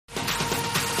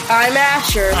I'm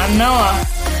Asher. I'm Noah.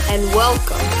 And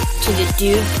welcome to the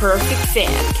Dude Perfect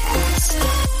Fancast.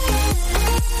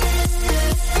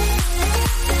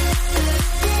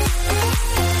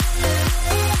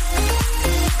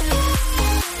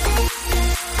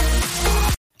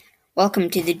 Welcome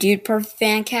to the Dude Perfect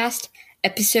Fancast,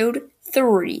 episode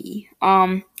 3.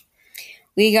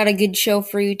 We got a good show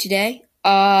for you today.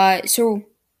 So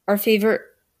our favorite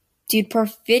Dude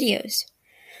Perfect videos.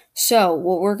 So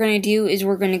what we're going to do is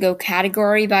we're going to go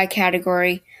category by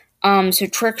category. So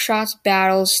trick shots,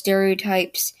 battles,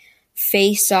 stereotypes,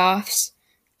 face-offs,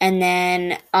 and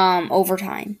then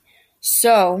overtime.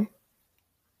 So,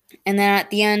 and then at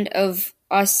the end of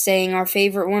us saying our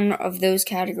favorite one of those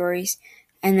categories,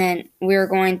 and then we're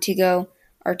going to go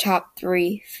our top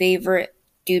 3 favorite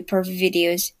Dude Perfect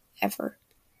videos ever.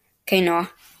 Okay,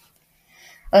 Noah.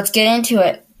 Let's get into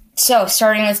it. So,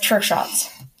 starting with trick shots.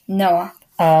 Noah.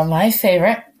 My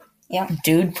favorite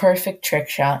Dude Perfect trick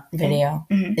shot video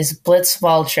is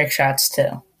Blitzball trick shots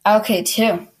too. Okay,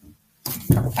 too.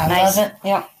 I love it.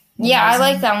 Yeah. Yeah, I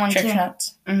like that one trick too.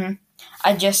 Shots.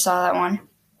 I just saw that one.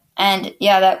 And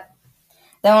yeah,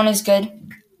 that one is good.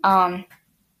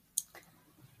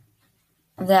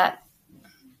 That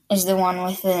is the one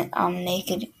with the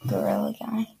naked gorilla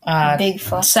guy.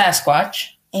 Bigfoot.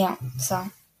 Sasquatch. Yeah,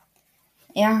 so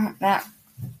yeah, that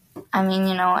it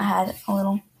had a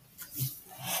little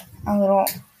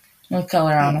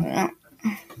color on them.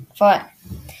 But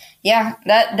yeah,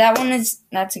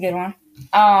 that's a good one.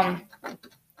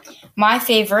 My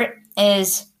favorite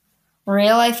is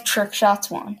Real Life Trick Shots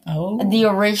 1. Oh. The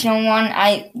original one,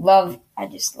 I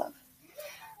just love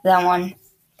that one.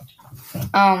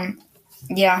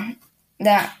 Yeah,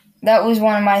 that was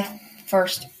one of my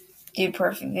first Dude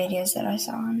Perfect videos that I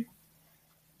saw, and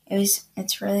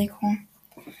it's really cool.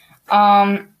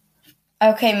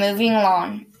 Okay, moving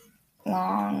along.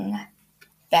 Long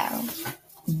battles.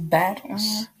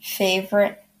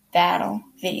 Favorite battle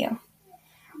video.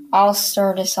 I'll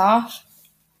start us off.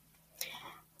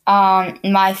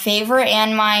 My favorite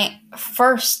and my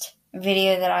first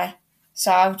video that I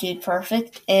saw of Dude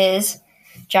Perfect is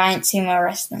Giant Sumo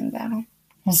Wrestling Battle.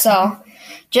 Okay. So,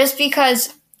 just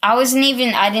because I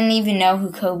didn't even know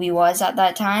who Kobe was at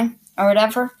that time or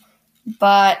whatever,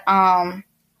 but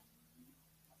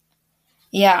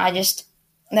yeah,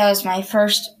 that was my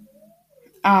first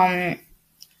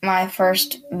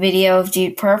video of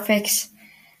Dude Perfects,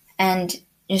 and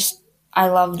just I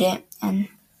loved it and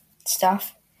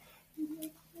stuff.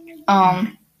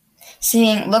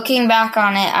 Looking back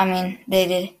on it, they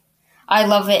did. I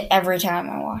love it every time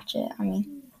I watch it.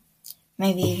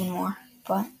 Maybe even more,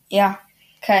 but yeah.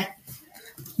 Okay.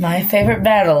 My favorite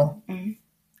battle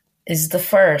is the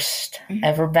first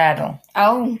ever battle.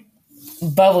 Oh.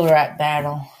 Bubble Wrap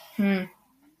battle.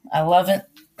 I love it.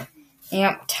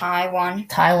 Yep, Ty won.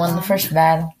 The first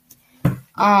battle.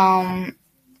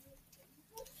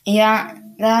 Yeah,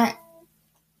 that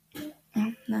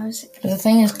was it. The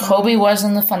thing is, Kobe was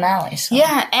in the finale. So.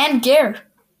 Yeah, and Gare.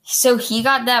 So he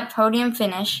got that podium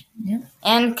finish. Yeah.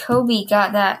 And Kobe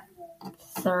got that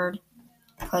 3rd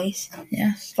place.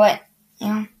 Yes. But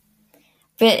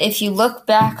if you look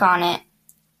back on it,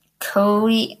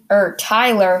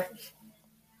 Tyler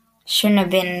shouldn't have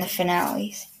been in the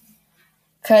finales.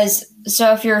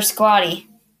 So if you're a squatty,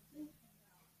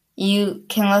 you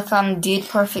can look on the Dude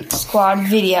Perfect Squad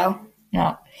video.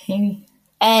 No,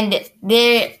 and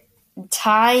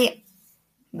Ty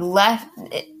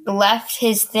left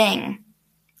his thing,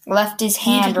 left his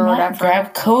hand or whatever.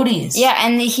 Grab Cody's. Yeah,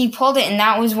 and he pulled it, and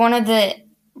that was one of the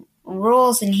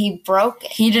rules, and he broke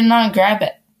it. He did not grab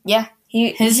it. Yeah,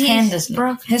 his hand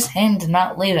did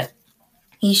not leave it.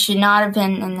 He should not have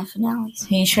been in the finales.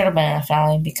 He should have been in the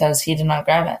finale because he did not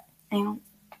grab it.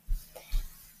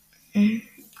 Yeah.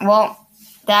 Well,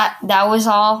 that was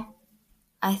all,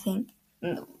 I think,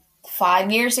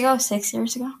 5 years ago, 6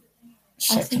 years ago.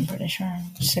 6, I'm pretty sure.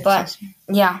 6 but,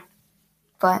 yeah.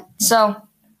 But, so,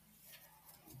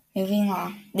 moving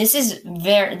on. This is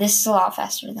a lot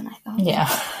faster than I thought. Yeah.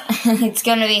 It's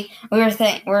going to be, we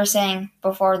were saying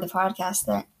before the podcast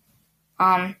that,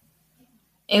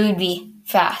 it would be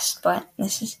fast, but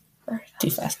this is very fast. Too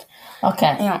fast.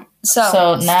 Okay. Yeah.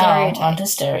 So now, on to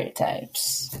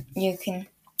stereotypes. You can.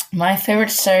 My favorite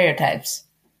stereotypes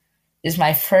is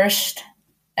my first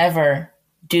ever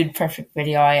Dude Perfect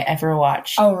video I ever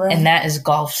watched. Oh, really? And that is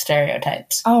golf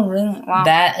stereotypes. Oh, really? Wow.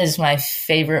 That is my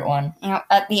favorite one.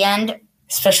 At the end.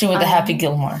 Especially with the Happy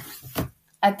Gilmore.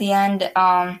 At the end,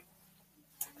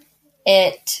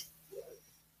 it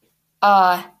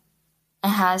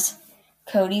has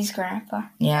Cody's grandpa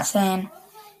saying,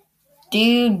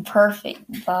 Dude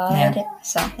Perfect, bud. Yeah.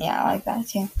 So, yeah, I like that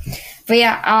too. But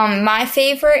yeah, my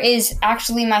favorite is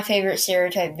actually my favorite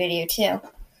stereotype video too.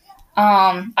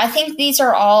 I think these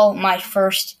are all my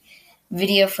first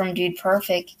video from Dude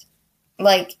Perfect.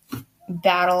 Like,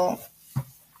 battle.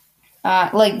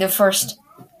 Like,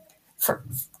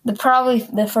 probably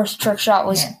the first trick shot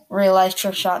was real life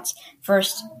trick shots.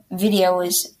 First video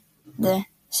was the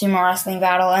sumo wrestling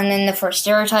battle. And then the first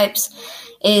stereotypes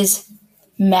is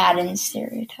Madden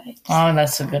stereotypes. Oh,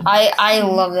 that's a good one. I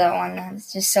love that one.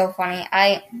 It's just so funny.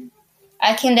 I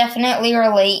can definitely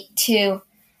relate to,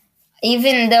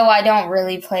 even though I don't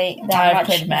really play that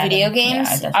much video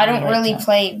games. Yeah, I don't really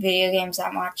play video games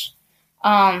that much.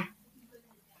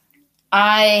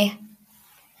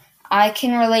 I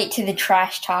can relate to the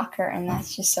trash talker, and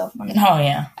that's just so funny. Oh,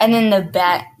 yeah. And then the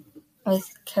bet with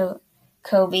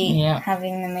Kobe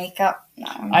having the makeup.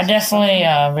 I definitely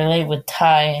relate with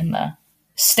Ty and the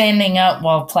standing up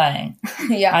while playing.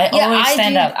 I always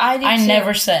stand up. I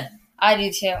never sit. I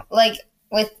do too.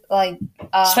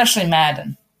 Especially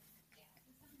Madden.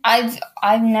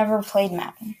 I've never played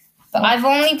Madden. But I've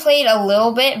only played a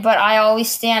little bit, but I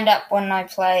always stand up when I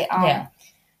play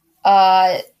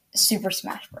Super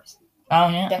Smash Bros. Oh,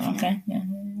 yeah. Definitely. Okay. Yeah.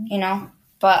 You know?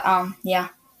 But, yeah.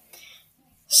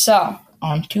 So.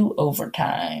 On to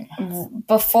overtime.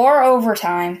 Before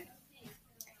overtime,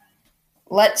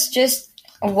 what's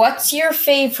your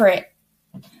favorite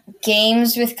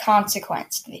games with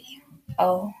consequence video?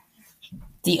 Oh.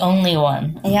 The only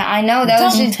one. Yeah, I know. That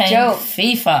was a joke.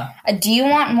 FIFA. Do you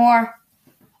want more?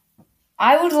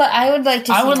 I would like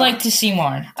to see more. I would like to see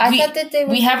more. I thought that they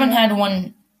would. We haven't had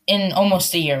one in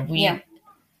almost a year.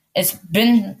 It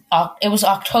was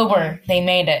October they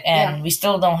made it, and we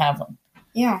still don't have one.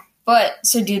 Yeah. But,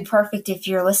 so Dude Perfect, if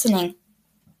you're listening,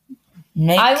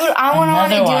 I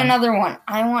want to do another one.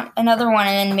 I want another one,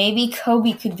 and then maybe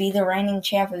Kobe could be the reigning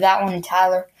champ of that one, and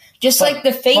Tyler. Like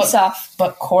the face-off.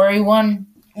 But Corey won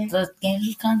the games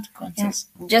with consequences.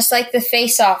 Yeah. Just like the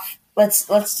face-off.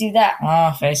 Let's do that.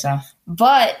 Oh, face-off.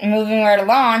 But, moving right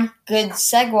along, good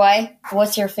segue,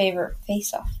 what's your favorite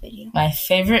face-off video? My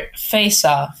favorite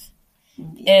face-off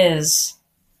is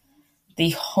the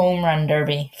home run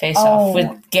derby face-off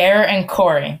with Garrett and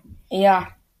Corey. Yeah.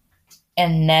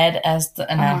 And Ned as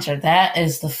the announcer. That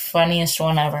is the funniest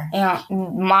one ever. Yeah.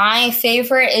 My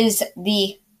favorite is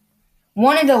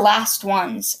one of the last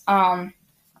ones.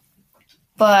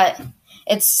 But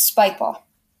it's Spike Ball.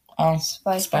 Oh,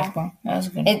 Spike Ball. That was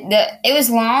good. It was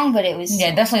long, but it was...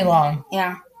 Yeah, definitely long.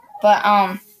 Yeah.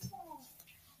 But,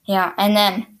 yeah. And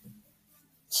then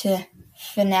to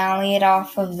finale it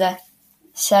off of the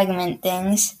segment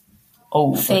things.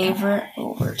 Favorite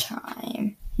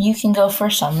overtime. You can go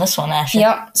first on this one, Ashley.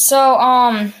 Yep. So,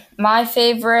 my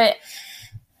favorite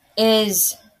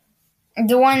is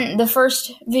the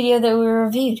first video that we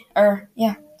reviewed.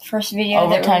 First video.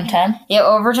 Overtime 10? Yeah,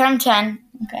 Overtime 10.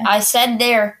 Okay. I said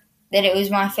there that it was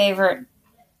my favorite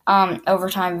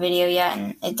overtime video yet,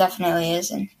 and it definitely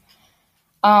is. And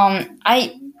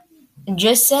I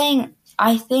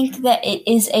think that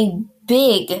it is a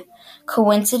big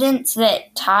coincidence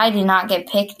that Ty did not get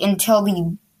picked until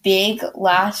the big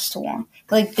last one,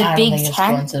 like the Big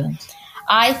Ten.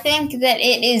 I think that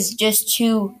it is just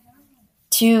too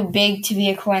big to be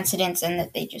a coincidence, and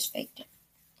that they just faked it.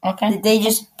 Okay. They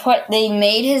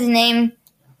made his name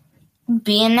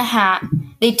be in the hat.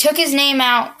 They took his name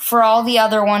out for all the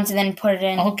other ones and then put it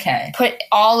in. Okay. Put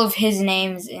all of his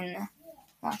names in the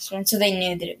last one, so they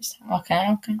knew that it was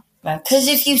Ty. Okay. Because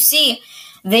if you see,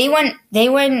 they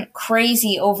went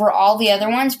crazy over all the other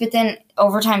ones, but then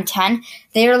Overtime 10,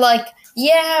 they're like,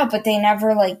 yeah, but they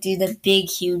never do the big,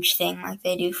 huge thing like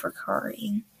they do for Curry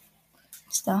and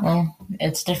stuff. Well,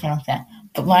 it's different like that.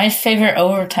 But my favorite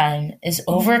overtime is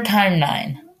Overtime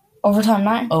 9. Overtime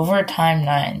 9? Overtime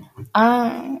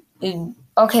 9.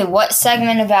 Okay, what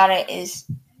segment about it is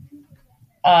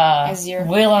your...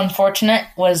 Real Unfortunate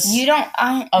was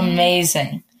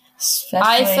amazing.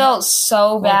 I felt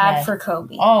so bad for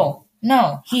Kobe. Oh,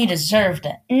 no, he deserved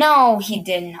it. No, he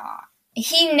did not.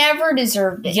 He never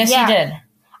deserved it. Yes, he did.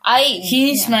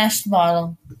 He smashed the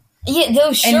bottle. Yeah,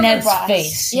 those sugar in Ned's boss.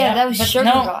 face. Yeah, that was sugar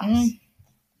boss.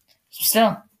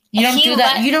 Still, you don't do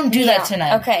that. You don't do that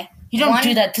tonight. Okay. You don't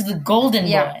do that to the golden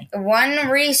boy. One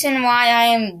reason why I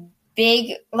am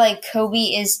big like Kobe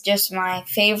is just my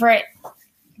favorite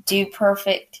Dude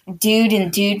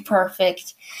and Dude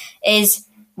Perfect is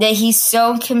that he's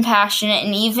so compassionate,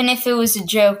 and even if it was a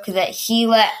joke that he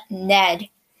let Ned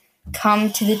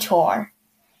come to the tour,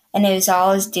 and it was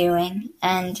all his doing,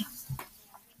 and...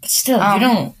 But still, you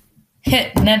don't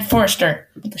hit Ned Forster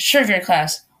with the sugar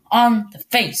glass on the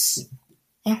face.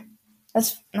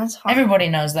 That's fine. Everybody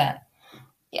knows that.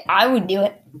 Yeah, I would do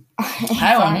it.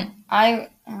 I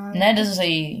wouldn't. Ned is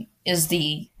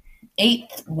the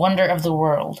 8th wonder of the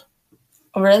world.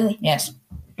 Really? Yes.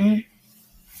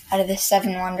 Out of the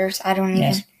 7 wonders, I don't even.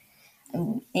 Yes.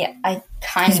 Yeah, I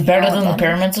kind of. He's better than the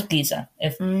pyramids of Giza.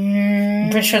 I'm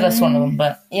pretty sure that's one of them,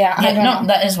 but I don't know.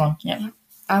 That is one. Yeah.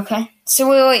 Okay. So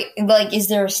wait, like, is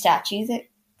there a statue that?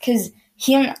 Because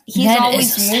he's Ned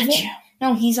always is a moving. statue.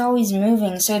 No, he's always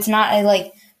moving, so it's not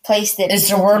a place that. Is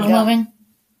the world moving?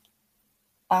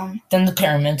 Then the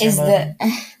pyramids is are moving.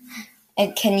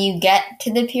 Can you get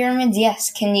to the pyramids?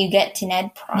 Yes. Can you get to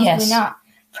Ned? Probably Yes. not.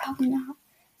 Probably not.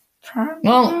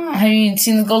 Well, have you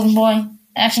seen the Golden Boy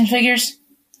action figures?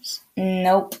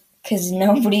 Nope, because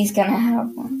nobody's gonna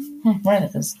have one. Right,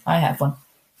 because I have one.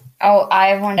 Oh, I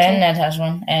have one too. And Ned has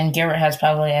one, and Garrett has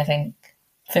probably, I think,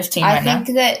 15 right now.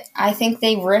 I think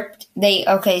they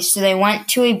so they went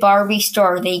to a Barbie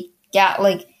store. They got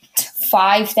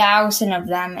 5,000 of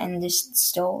them and just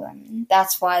stole them.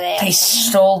 That's why they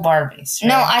stole Barbies. Right?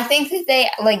 No, I think that they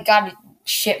got a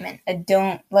shipment, a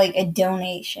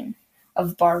donation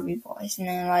of Barbie boys, and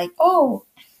they're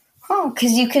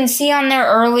because you can see on their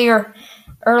earlier,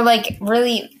 or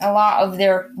really a lot of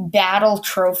their battle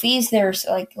trophies, there's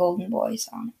golden boys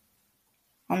on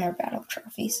their battle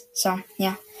trophies. So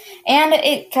yeah, and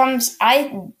it comes.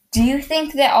 Do you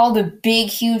think that all the big,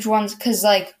 huge ones, because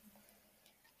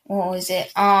what was it?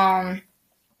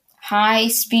 High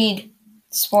speed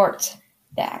sports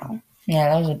battle. Yeah,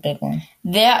 that was a big one.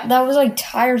 That was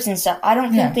tires and stuff. I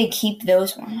don't think they keep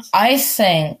those ones. I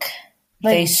think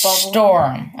they store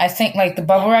them. I think the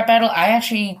bubble wrap battle.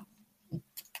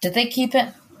 Did they keep it?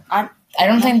 I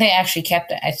don't think they actually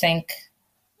kept it. I think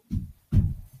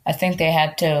they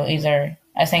had to either.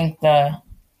 I think the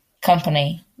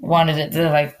company wanted it.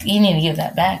 They're you need to give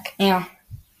that back. Yeah.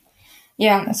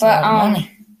 That's a lot of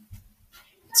money.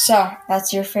 So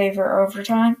that's your favorite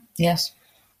overtime? Yes.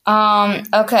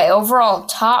 Okay, overall,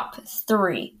 top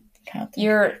 3.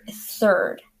 Your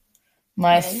third.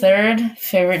 My third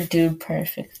favorite Dude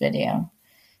Perfect video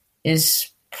is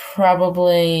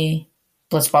probably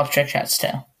Blitzball Trick Shots 2.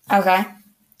 Okay.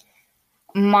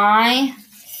 My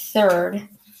third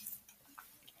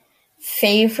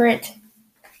favorite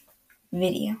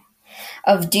video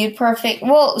of Dude Perfect.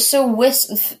 Well, so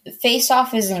Face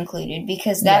Off is included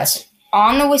because that's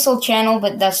on the Whistle channel,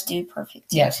 but that's Dude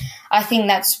Perfect too. Yes. I think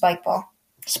that's Spikeball.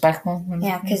 Spikeball?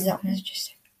 Yeah, because that was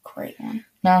just a great one.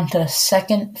 Now to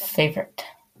second favorite.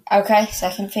 Okay,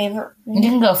 second favorite. You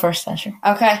can go first, Asher.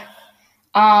 Okay.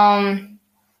 I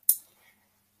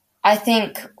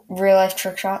think Real Life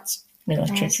Trick Shots. Real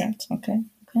Life Trick Shots, okay.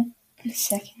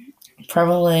 Second.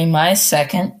 Probably my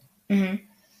second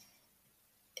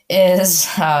is,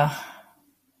 I'm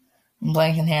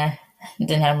blanking here.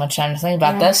 Didn't have much time to think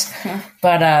about this.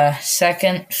 But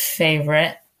second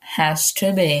favorite has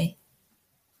to be,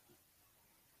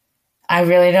 I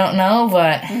really don't know,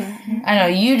 but I know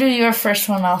you do your first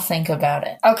one, I'll think about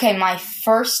it. Okay, my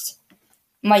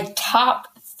top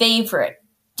favorite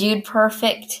Dude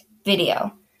Perfect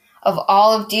video of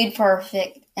all of Dude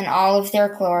Perfect and all of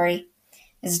their glory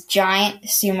is Giant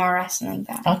Sumo Wrestling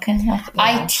Battle. Okay.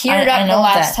 I teared up the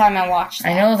last time I watched that.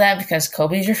 I know that because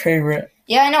Kobe's your favorite.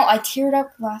 Yeah, I know. I teared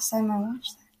up the last time I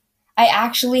watched that. I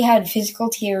actually had physical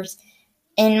tears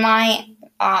in my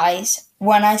eyes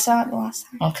when I saw it the last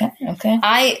time. Okay.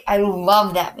 I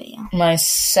love that video. My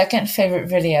second favorite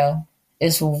video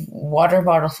is Water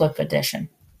Bottle Flip Edition.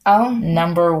 Oh.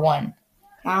 Number 1.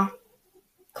 Wow.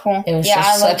 Cool. It was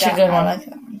such a good one. I like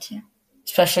that one too.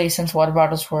 Especially since water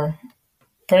bottles were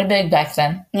pretty big back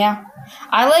then. Yeah.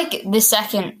 I like the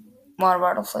second water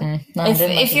bottle flip.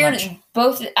 If you're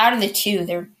both out of the two,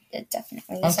 they're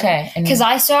definitely the okay. Because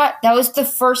I saw it, that was the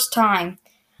first time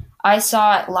I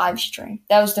saw it live stream.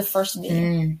 That was the first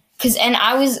video.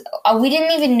 We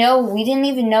didn't even know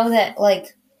that,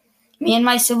 me and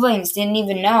my siblings didn't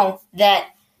even know that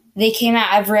they came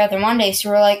out every other Monday. So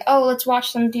we're like, oh, let's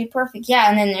watch them Dude Perfect. Yeah.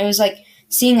 And then it was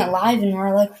seeing it live and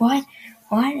we're like, what?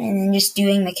 And then just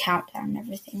doing the countdown and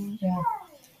everything. Yeah.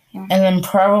 And then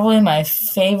probably my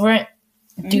favorite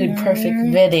Dude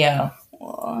Perfect video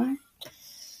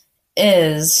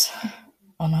is...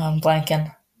 Oh no, I'm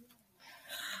blanking.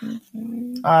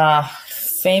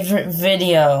 Favorite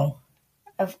video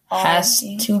has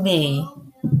to be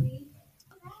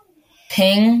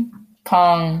Ping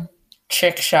Pong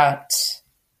Trick Shots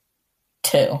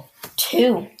 2.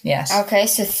 2? Yes. Okay,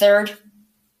 so third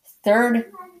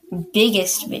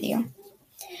biggest video.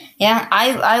 Yeah,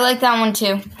 I like that one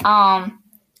too.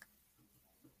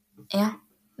 Yeah,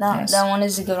 That one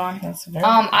is a good one. That's very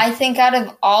I think out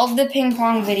of all the ping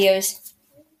pong videos,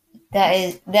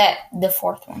 the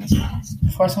fourth one is the best.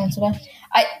 The fourth one's the best?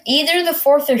 Either the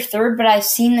fourth or third, but I've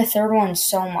seen the third one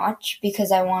so much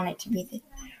because I want it to be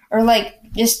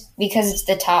just because it's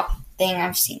the top thing.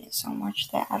 I've seen it so much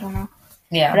that I don't know.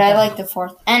 Yeah. But I like the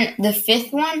fourth. And the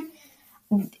fifth one,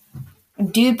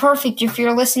 Dude Perfect, if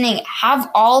you're listening, have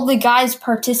all the guys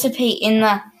participate in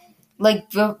the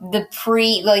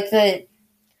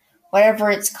whatever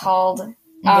it's called.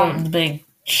 The big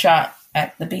shot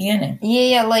at the beginning.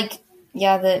 The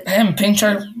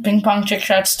ping pong trick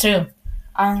shots too.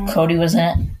 Cody was in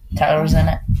it. Tyler was in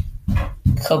it.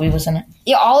 Kobe was in it.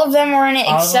 Yeah, all of them were in it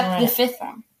except the fifth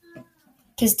one.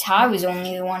 Because Ty was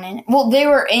only the one in it. Well, they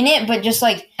were in it, but just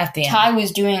like at the Ty end.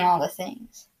 was doing all the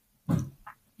things.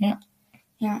 Yeah.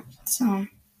 Yeah, so.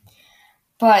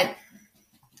 But,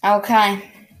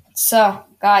 okay. So,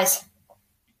 guys.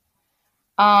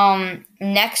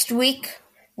 Next week,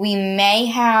 we may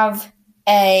have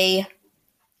a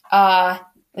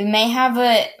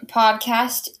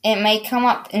podcast. It may come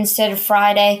up instead of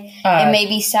Friday. It may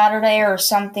be Saturday or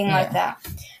something like that.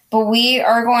 But we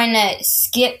are going to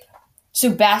skip. So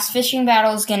Bass Fishing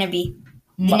Battle is going to be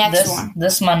the next one.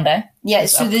 This Monday. Yeah,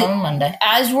 so Monday.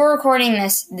 As we're recording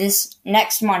this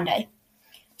next Monday.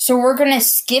 So we're going to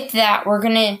skip that. We're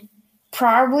going to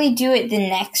probably do it the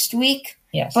next week.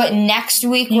 Yes. But next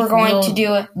week we're going to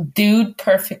do a Dude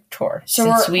Perfect Tour.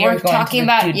 So we're talking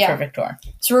about Dude Perfect Tour.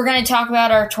 So we're going to talk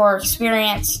about our tour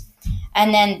experience,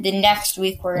 and then the next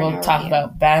week we'll talk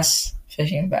about Bass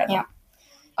Fishing Battle.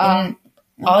 Yeah.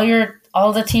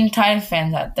 All the Team Time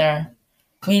fans out there,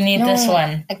 we need this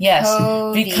one. Yes,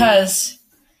 because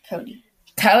Cody.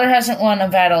 Tyler hasn't won a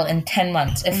battle in 10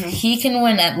 months. If he can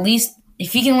win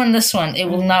if he can win this one, it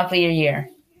will not be a year.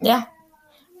 Yeah,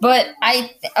 but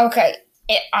I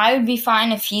would be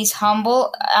fine if he's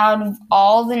humble out of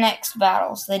all the next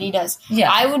battles that he does. Yeah.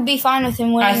 I would be fine with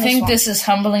him winning I think this is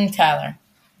humbling Tyler.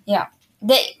 Yeah.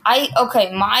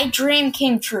 My dream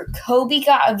came true. Kobe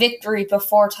got a victory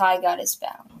before Ty got his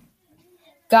battle.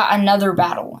 Got another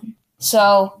battle win.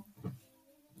 So,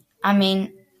 I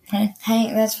mean, hey,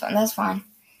 that's fine.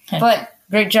 Hey, but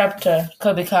great job to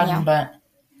Kobe Cotton, but...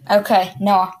 Okay,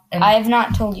 Noah, I have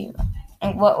not told you.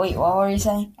 What were you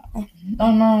saying?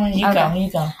 Oh, no,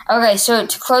 you go. Okay, so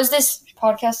to close this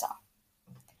podcast off,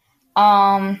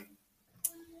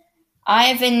 I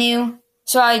have a new...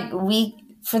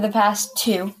 for the past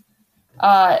two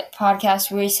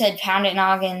podcasts, we said Pound It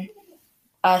Noggin,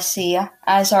 see ya,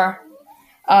 as our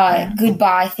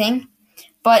goodbye thing.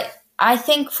 But I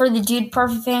think for the Dude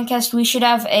Perfect Fancast, we should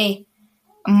have a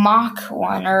mock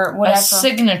one or whatever. A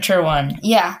signature one.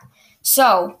 Yeah.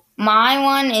 So, my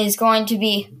one is going to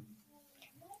be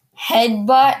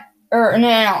headbutt, or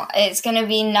no, it's going to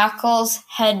be Knuckles,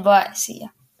 headbutt, see ya.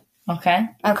 Okay.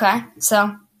 Okay,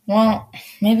 so. Well,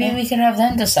 maybe we could have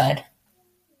them decide.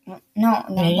 No,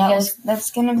 that's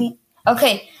going to be.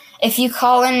 Okay, if you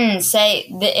call in and say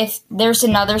if there's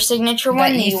another signature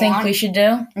one that you think want, we should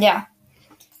do, yeah,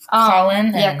 call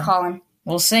in. Yeah, call in.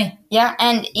 We'll see. Yeah,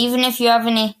 and even if you have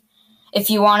if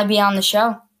you want to be on the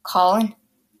show, call in.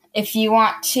 If you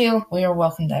want to, we are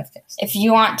welcome to have guests. If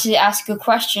you want to ask a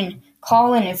question,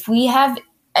 call in. If we have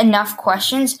enough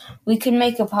questions, we could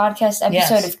make a podcast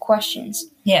episode of questions.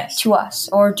 Yes. To us,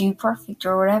 or Dude Perfect,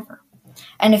 or whatever.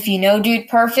 And if you know Dude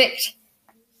Perfect,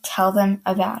 tell them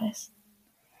about us.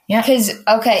 Yeah. Because,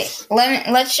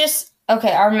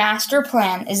 our master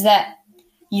plan is that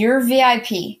you're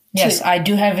VIP. Yes, too. I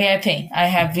do have VIP. I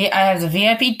have the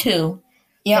VIP 2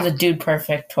 for the Dude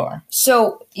Perfect Tour.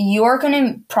 So, you're going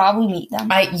to probably meet them.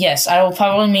 Yes, I will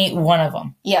probably meet one of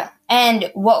them. Yeah.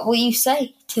 And what will you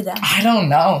say to them? I don't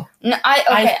know. No,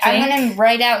 I'm going to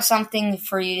write out something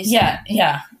for you to say.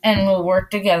 Yeah. And we'll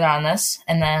work together on this.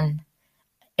 And then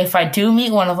if I do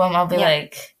meet one of them, I'll be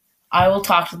like, I will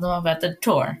talk to them about the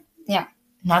tour. Yeah.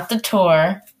 Not the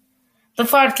tour, the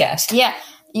podcast. Yeah.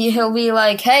 He'll be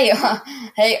like, hey,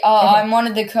 I'm one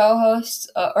of the co-hosts,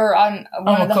 or I'm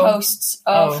one of the hosts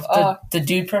of the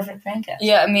Dude Perfect Fancast.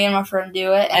 Yeah, me and my friend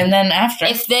do it. And then after,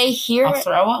 if they hear I'll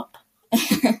throw up.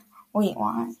 Wait,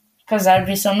 why? Because I'd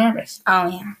be so nervous.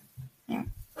 Oh, yeah.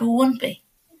 Who wouldn't be?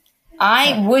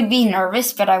 I would be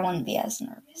nervous, but I wouldn't be as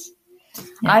nervous.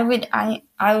 Yeah. I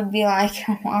would be like,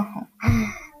 wow.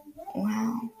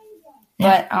 Yeah.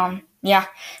 But, yeah.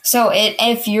 So,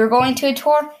 if you're going to a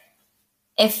tour...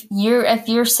 If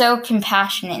you're so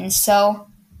compassionate and so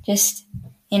just,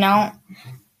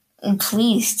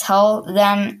 please tell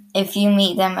them if you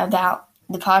meet them about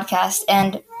the podcast.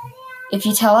 And if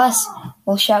you tell us,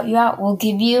 we'll shout you out. We'll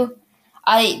give you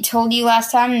I told you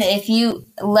last time that if you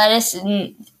let us,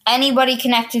 anybody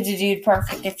connected to Dude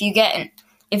Perfect, if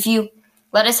you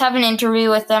let us have an interview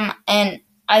with them, and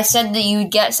I said that you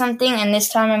would get something, and this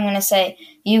time I'm going to say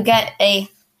you get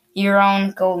your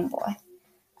own golden boy.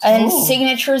 And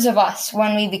signatures of us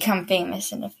when we become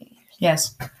famous in a few years.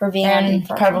 Yes. For being and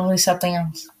probably something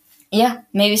else. Yeah,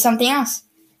 maybe something else.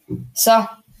 So,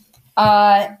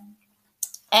 and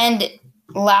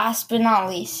last but not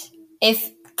least,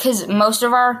 because most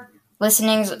of our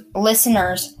listeners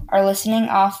are listening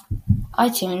off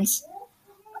iTunes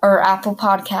or Apple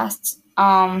Podcasts,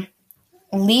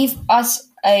 leave us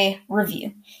a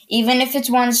review. Even if it's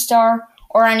 1 star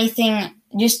or anything,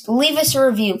 just leave us a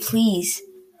review, please.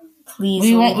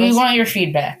 We want your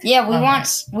feedback. Yeah,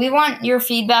 we want your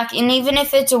feedback, and even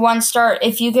if it's a 1 star,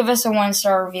 if you give us a 1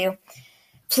 star review,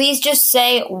 please just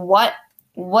say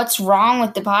what's wrong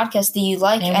with the podcast that you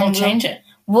like, and we'll change it.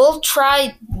 We'll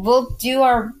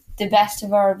do the best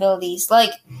of our abilities.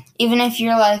 Like, even if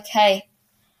you're like, hey,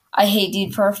 I hate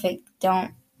Dude Perfect,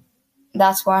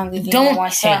 that's why I'm giving you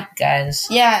 1 star. Don't hate, guys.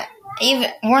 Yeah,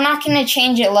 we're not gonna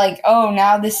change it like, oh,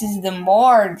 now this is the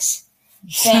Morgs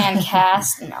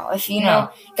Fancast. No, if you know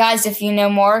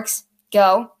Morgs,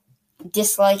 go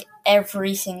dislike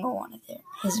every single one of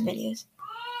his videos,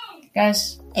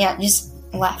 guys. Yeah, just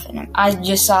laugh at him. I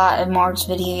just saw a Morgs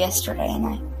video yesterday, and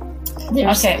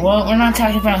okay, well, we're not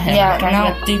talking about him. Yeah, we're talking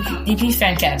about DP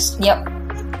Fancast.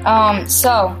 Yep.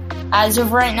 So as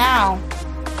of right now,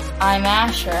 I'm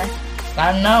Asher.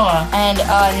 I'm Noah. And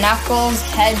Knuckles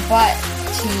headbutt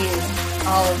to you,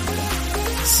 all of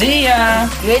you. See ya.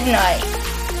 Good night.